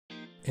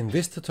In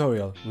this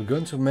tutorial we're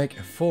going to make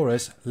a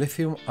 4S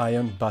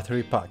lithium-ion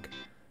battery pack.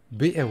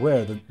 Be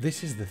aware that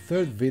this is the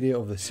third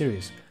video of the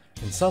series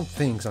and some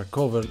things are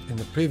covered in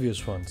the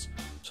previous ones,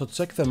 so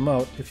check them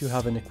out if you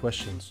have any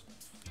questions.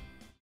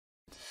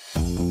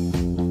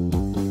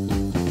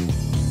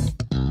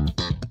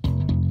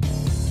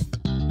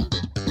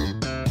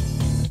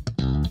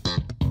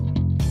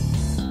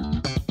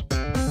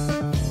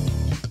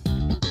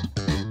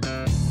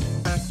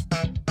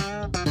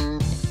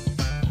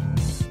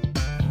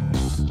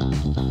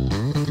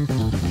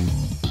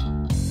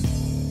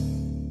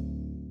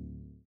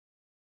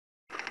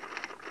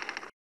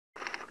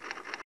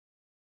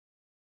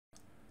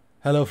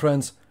 Hello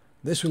friends,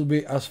 this will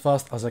be as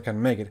fast as I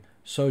can make it,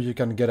 so you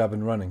can get up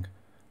and running.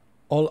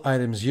 All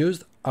items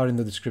used are in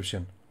the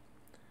description.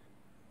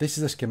 This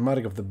is a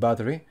schematic of the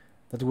battery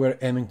that we're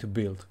aiming to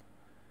build.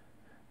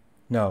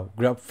 Now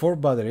grab 4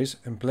 batteries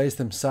and place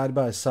them side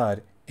by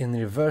side in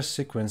reverse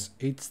sequence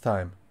each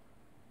time.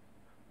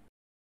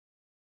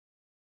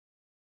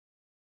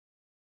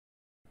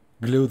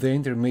 Glue the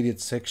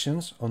intermediate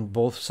sections on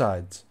both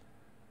sides.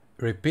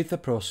 Repeat the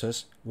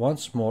process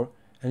once more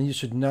and you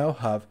should now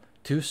have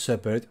 2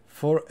 separate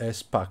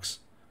 4S packs.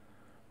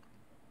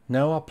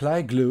 Now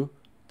apply glue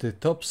to the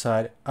top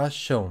side as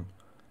shown.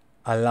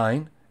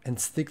 Align and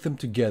stick them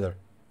together.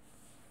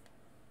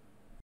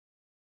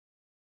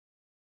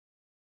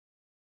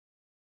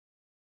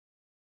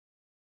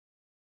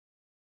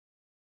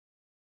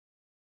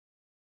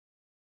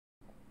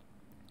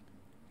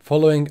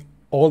 Following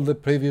all the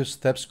previous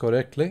steps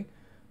correctly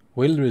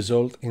will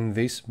result in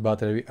this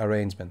battery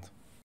arrangement.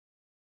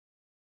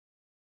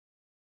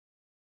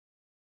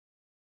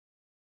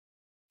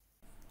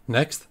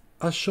 Next,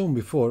 as shown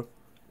before,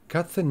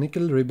 cut the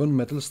nickel ribbon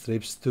metal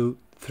strips to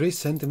 3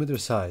 cm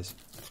size.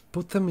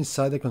 Put them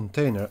inside a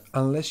container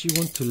unless you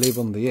want to leave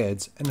on the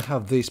edge and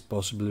have this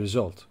possible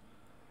result.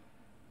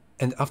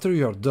 And after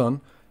you are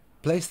done,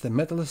 place the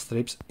metal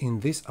strips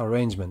in this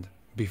arrangement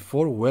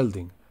before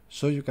welding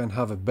so you can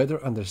have a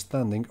better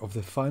understanding of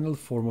the final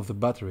form of the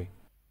battery.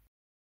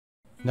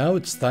 Now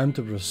it's time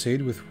to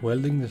proceed with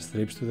welding the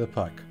strips to the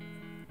pack.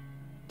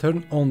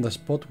 Turn on the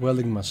spot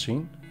welding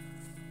machine.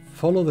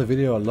 Follow the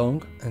video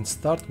along and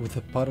start with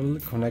the parallel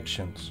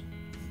connections.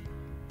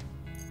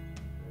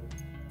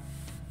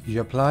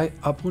 You apply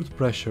upward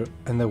pressure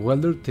and the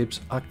welder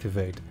tips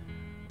activate.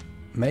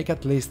 Make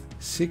at least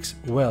 6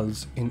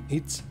 welds in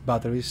each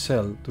battery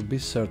cell to be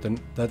certain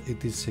that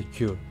it is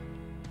secure.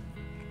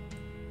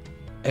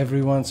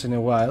 Every once in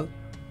a while,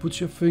 put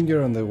your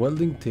finger on the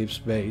welding tip's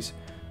base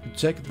to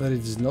check that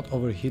it is not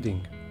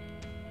overheating.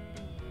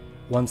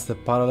 Once the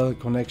parallel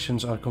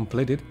connections are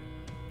completed,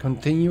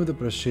 continue the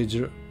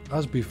procedure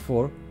as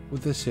before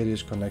with the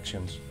series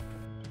connections.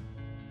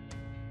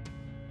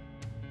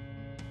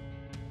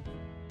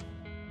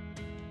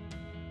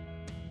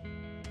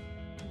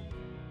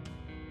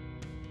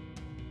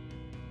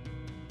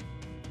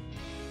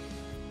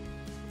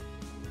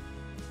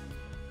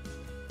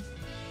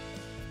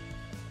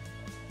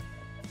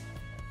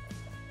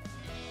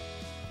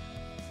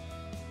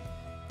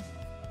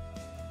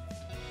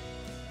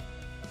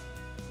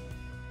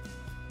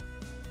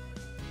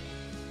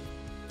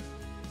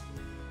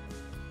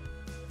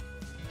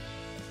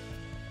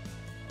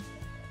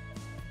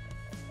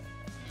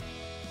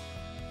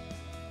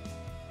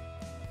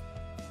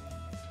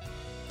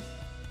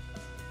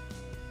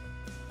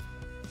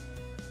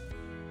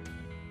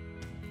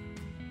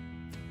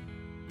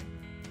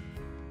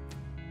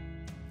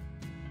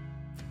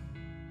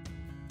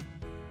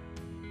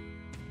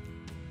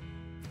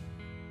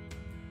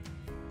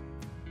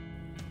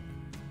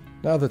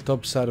 Now the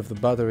top side of the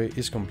battery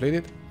is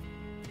completed,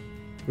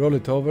 roll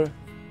it over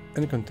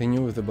and continue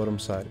with the bottom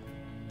side.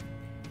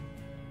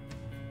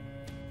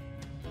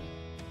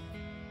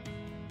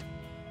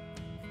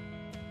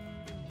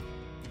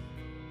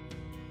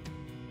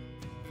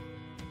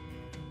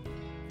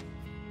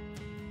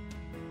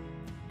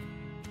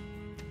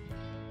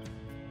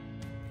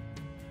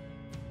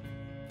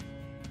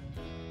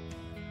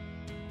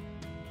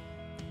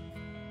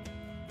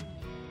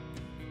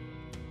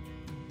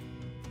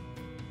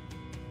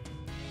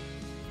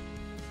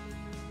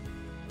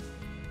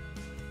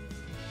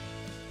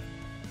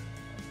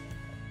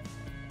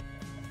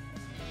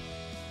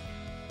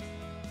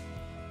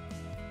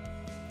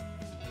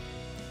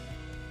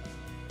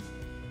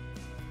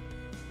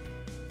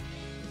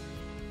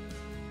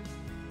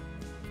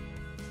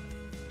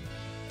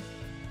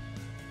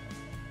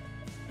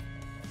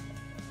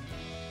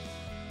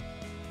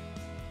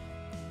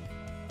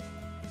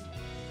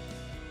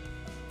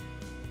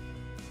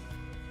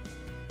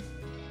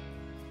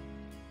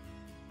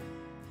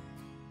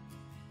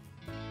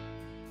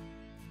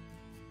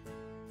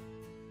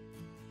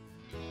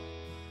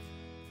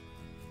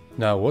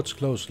 Now watch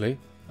closely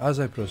as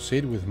I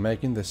proceed with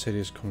making the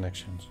series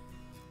connections.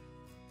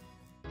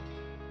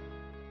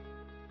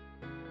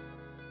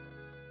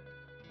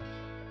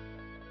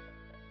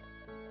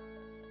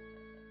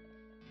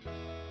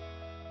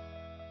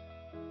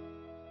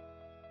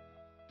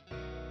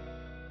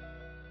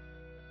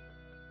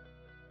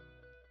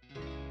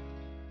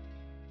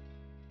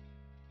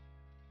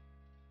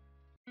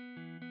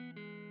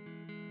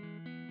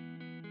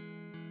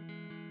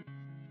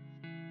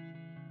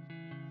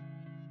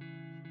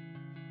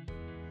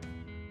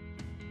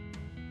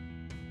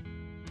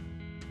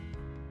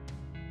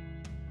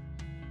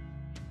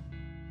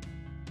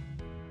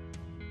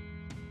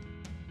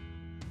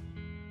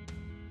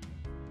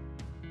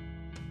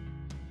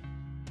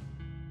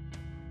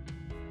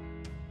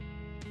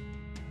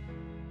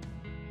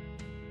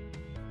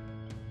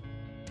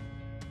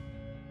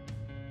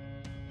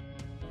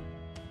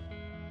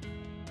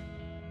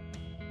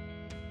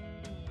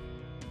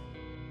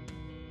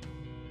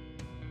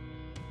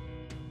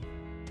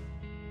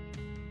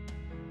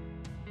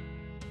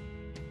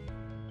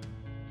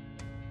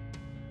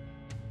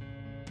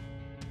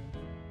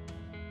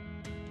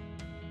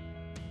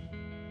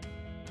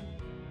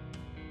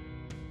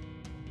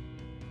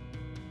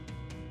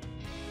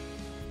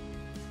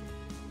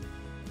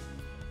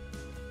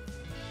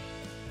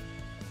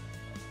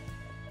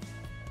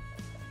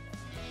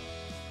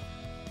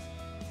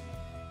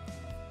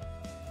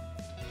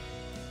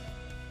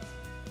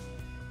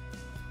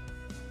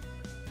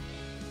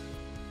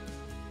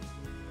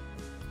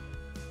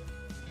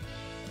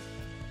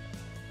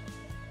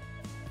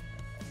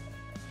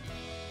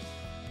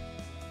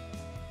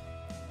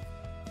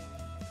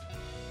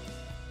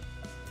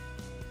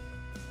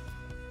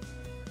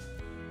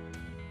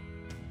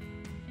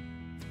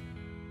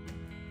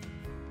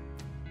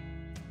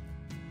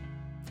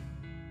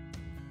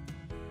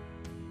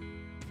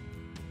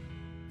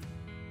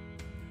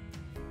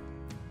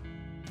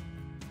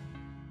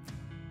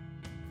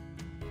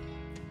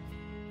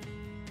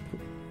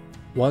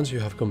 Once you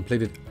have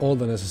completed all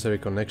the necessary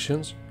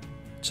connections,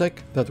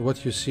 check that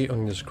what you see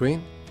on your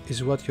screen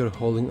is what you're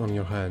holding on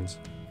your hands.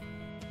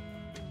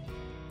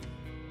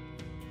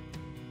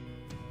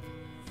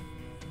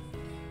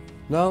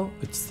 Now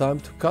it's time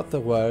to cut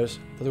the wires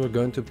that we're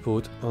going to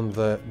put on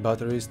the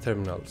battery's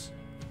terminals.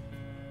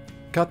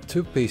 Cut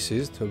two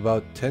pieces to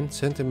about 10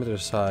 cm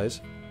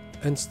size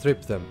and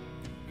strip them.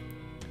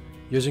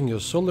 Using your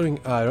soldering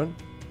iron,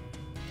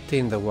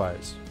 tin the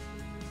wires.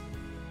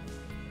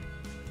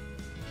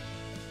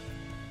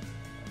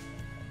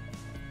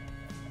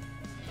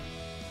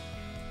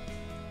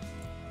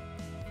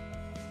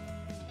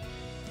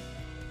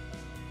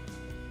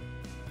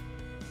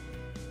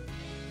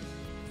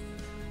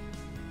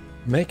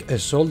 Make a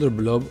solder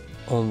blob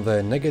on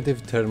the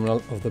negative terminal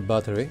of the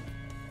battery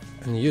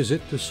and use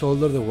it to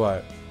solder the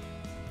wire.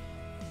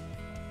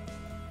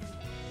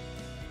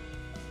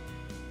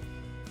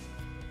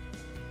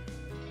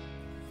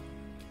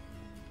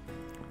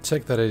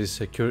 Check that it is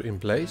secure in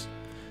place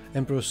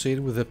and proceed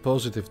with the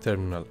positive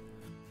terminal.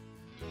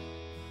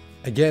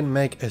 Again,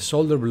 make a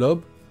solder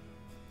blob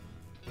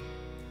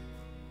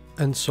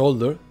and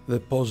solder the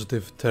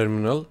positive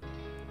terminal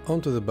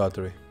onto the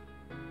battery.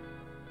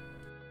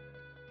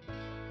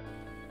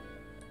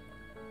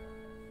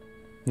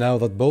 Now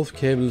that both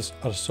cables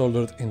are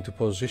soldered into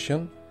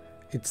position,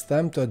 it's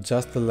time to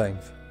adjust the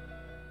length.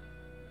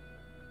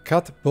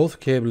 Cut both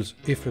cables,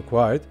 if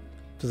required,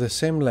 to the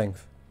same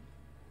length.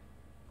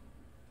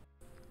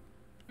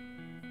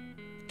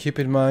 Keep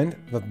in mind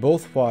that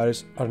both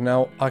wires are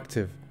now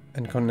active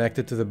and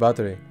connected to the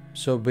battery,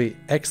 so be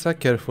extra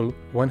careful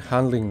when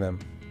handling them.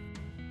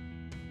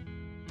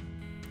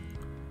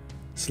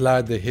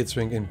 Slide the heat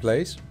shrink in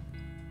place.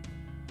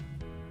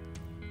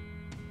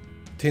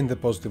 Tin the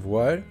positive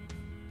wire.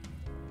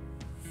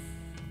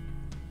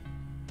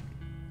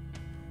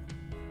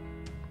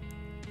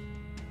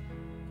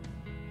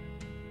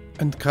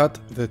 And cut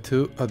the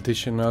two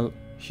additional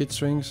heat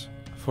shrinks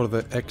for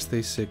the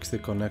XT60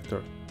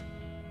 connector.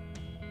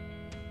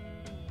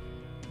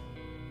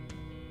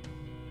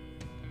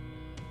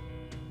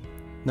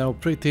 Now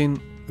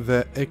pre-tin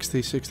the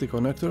XT60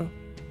 connector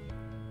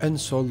and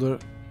solder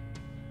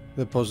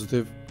the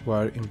positive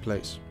wire in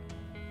place.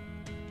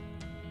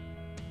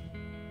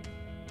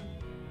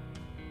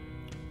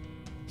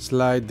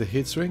 Slide the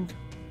heat shrink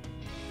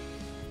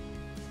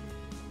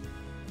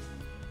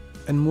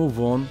and move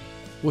on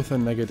with a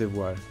negative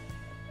wire.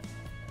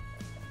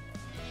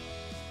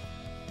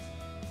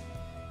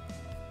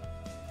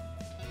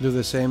 Do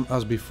the same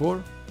as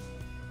before.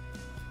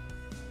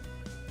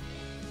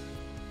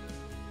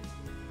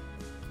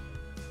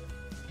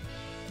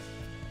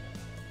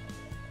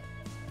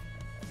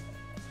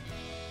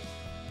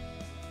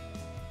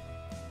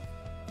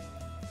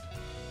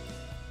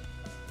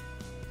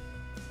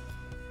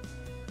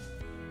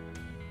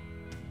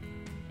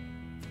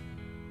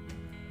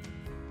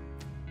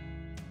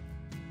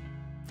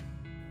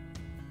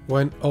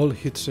 When all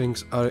heat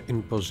sinks are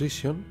in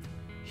position,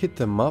 hit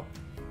them up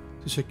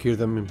to secure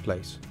them in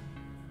place.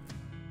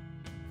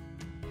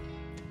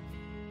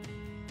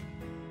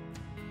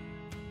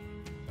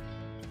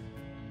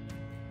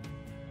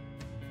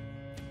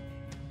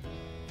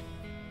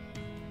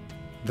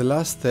 The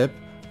last step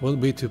will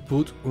be to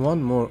put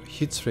one more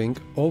heat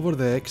shrink over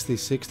the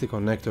XT60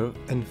 connector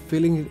and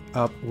filling it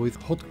up with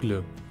hot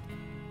glue.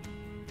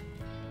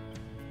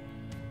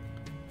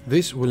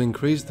 This will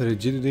increase the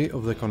rigidity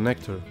of the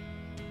connector.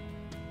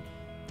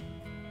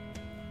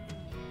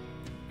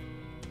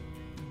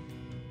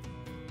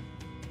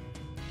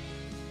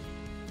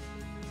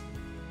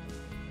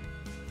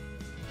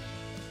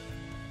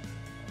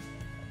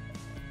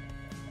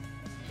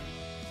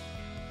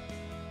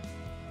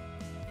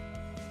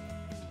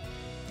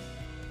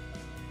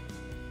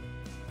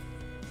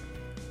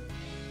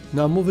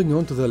 Now moving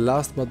on to the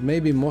last but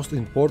maybe most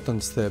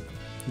important step,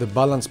 the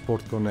balance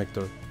port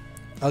connector.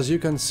 As you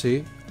can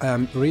see, I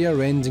am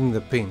rearranging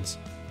the pins.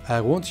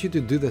 I want you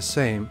to do the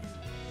same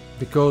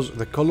because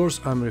the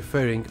colors I'm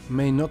referring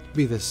may not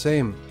be the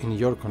same in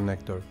your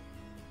connector.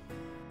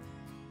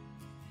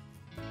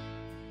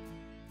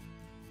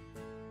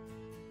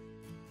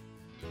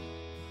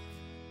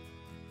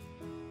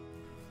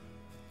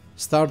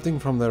 Starting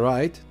from the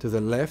right to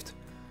the left,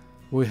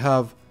 we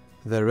have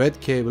the red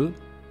cable,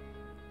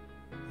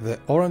 the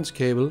orange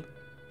cable,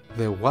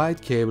 the white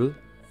cable,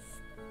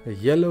 the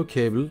yellow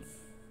cable,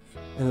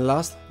 and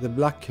last the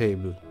black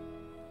cable.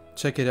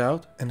 Check it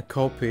out and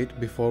copy it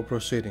before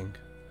proceeding.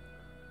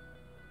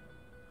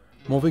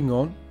 Moving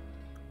on,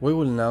 we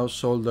will now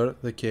solder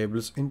the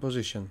cables in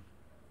position.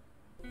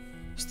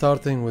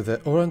 Starting with the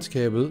orange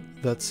cable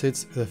that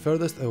sits the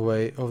furthest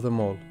away of them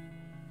all.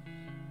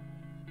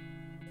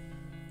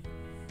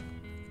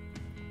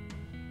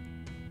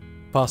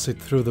 Pass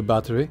it through the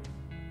battery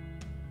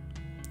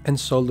and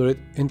solder it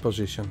in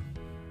position.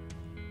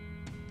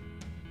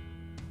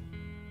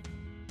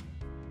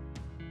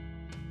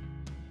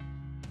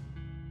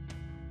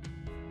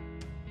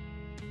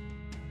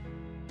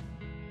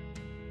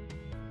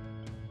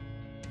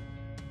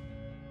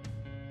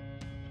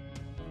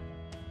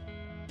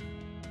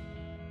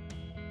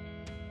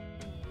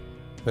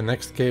 The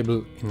next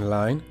cable in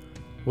line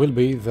will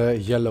be the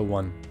yellow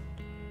one,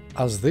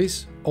 as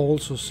this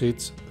also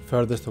sits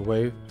furthest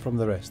away from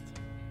the rest.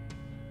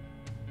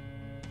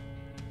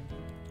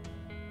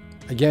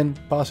 Again,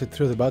 pass it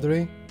through the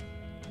battery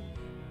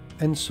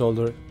and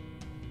solder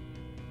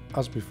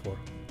as before.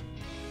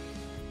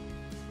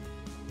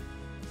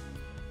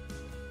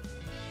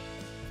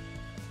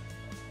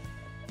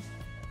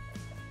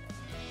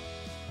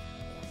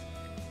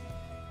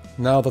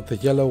 Now that the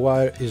yellow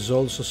wire is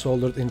also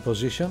soldered in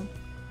position,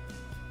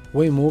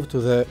 we move to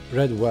the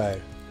red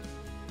wire.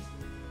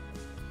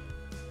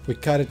 We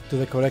cut it to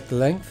the correct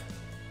length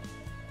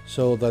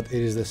so that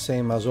it is the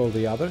same as all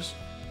the others,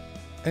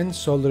 and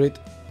solder it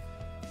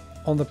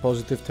on the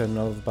positive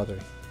terminal of the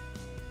battery.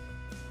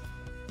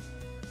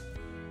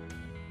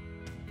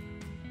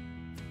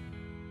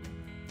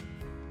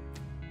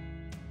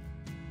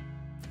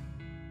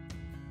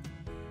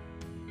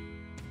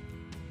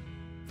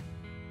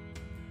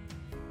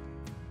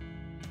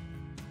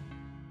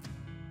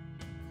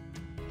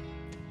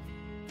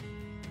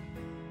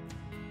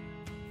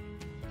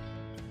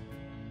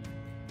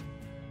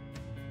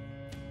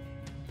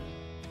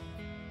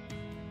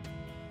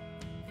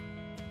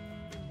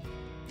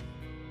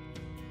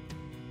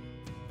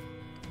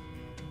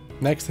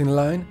 Next in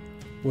line,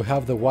 we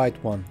have the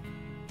white one.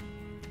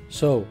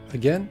 So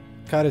again,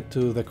 cut it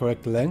to the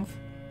correct length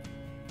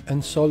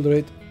and solder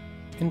it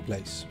in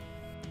place.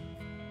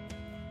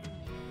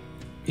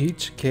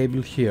 Each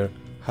cable here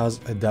has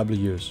a double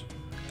use.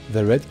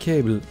 The red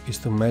cable is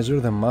to measure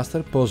the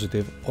master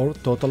positive or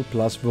total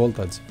plus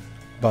voltage,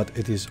 but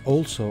it is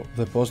also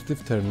the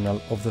positive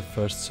terminal of the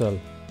first cell.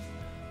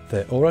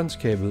 The orange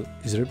cable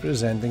is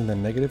representing the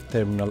negative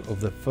terminal of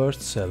the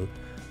first cell,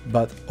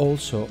 but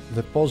also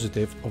the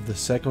positive of the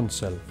second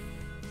cell.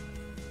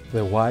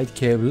 The white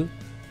cable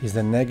is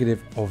the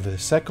negative of the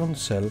second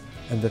cell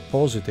and the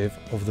positive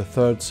of the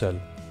third cell.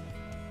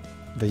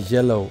 The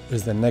yellow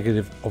is the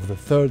negative of the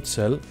third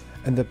cell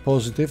and the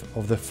positive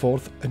of the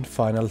fourth and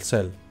final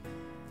cell.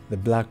 The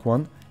black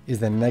one is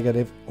the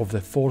negative of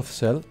the fourth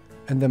cell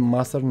and the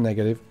master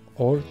negative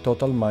or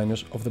total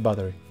minus of the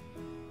battery.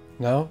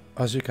 Now,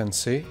 as you can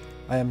see,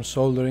 I am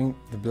soldering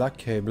the black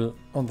cable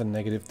on the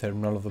negative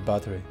terminal of the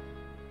battery.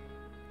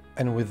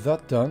 And with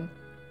that done,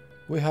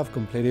 we have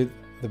completed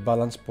the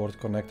balance port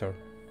connector.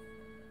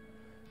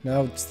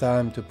 Now it's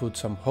time to put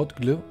some hot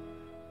glue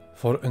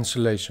for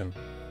insulation.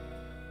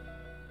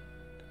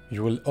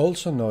 You will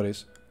also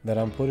notice that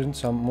I'm putting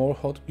some more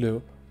hot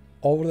glue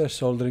over the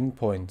soldering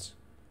points.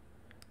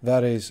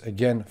 That is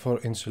again for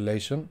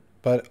insulation,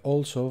 but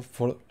also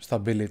for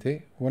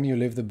stability when you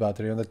leave the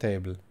battery on the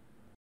table.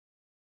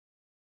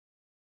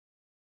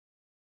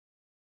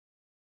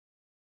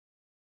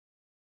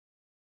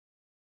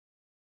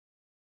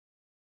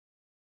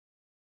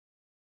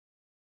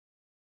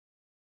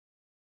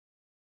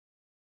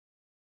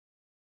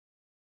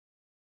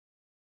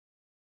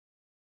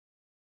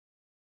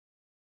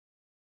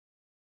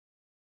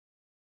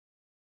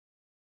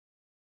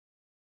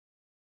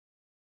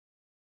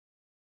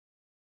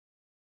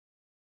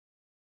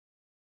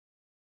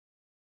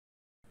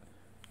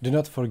 Do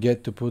not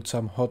forget to put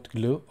some hot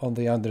glue on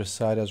the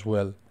underside as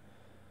well.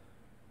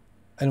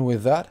 And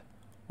with that,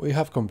 we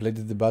have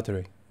completed the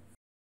battery.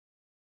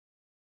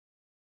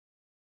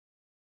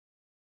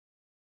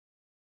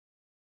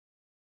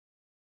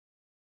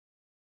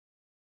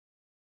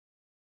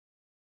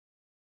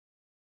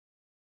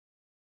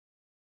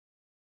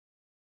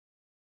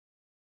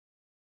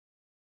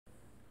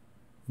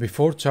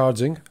 Before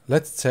charging,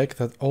 let's check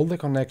that all the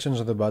connections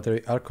of the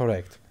battery are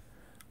correct.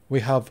 We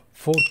have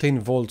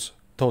 14 volts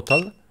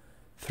total,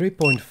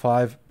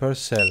 3.5 per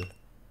cell.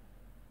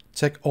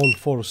 Check all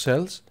 4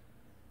 cells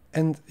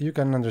and you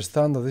can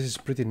understand that this is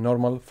pretty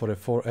normal for a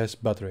 4S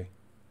battery.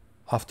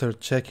 After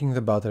checking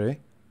the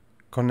battery,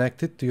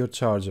 connect it to your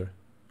charger.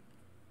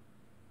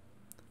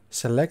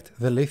 Select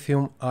the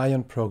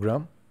lithium-ion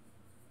program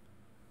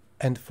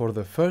and for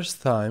the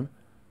first time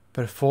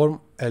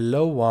perform a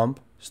low amp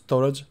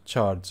storage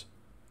charge.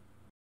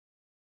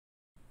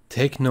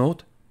 Take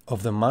note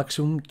of the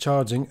maximum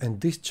charging and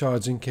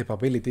discharging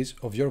capabilities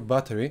of your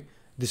battery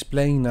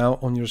displaying now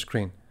on your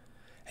screen,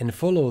 and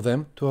follow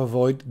them to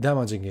avoid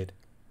damaging it.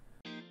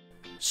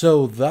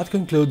 So that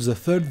concludes the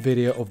third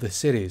video of the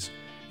series.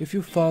 If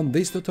you found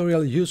this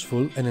tutorial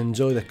useful and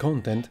enjoy the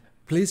content,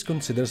 please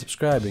consider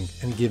subscribing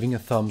and giving a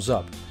thumbs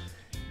up.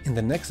 In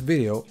the next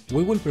video,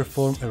 we will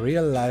perform a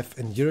real-life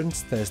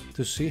endurance test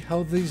to see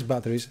how these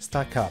batteries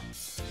stack up.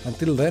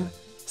 Until then,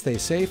 stay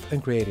safe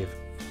and creative.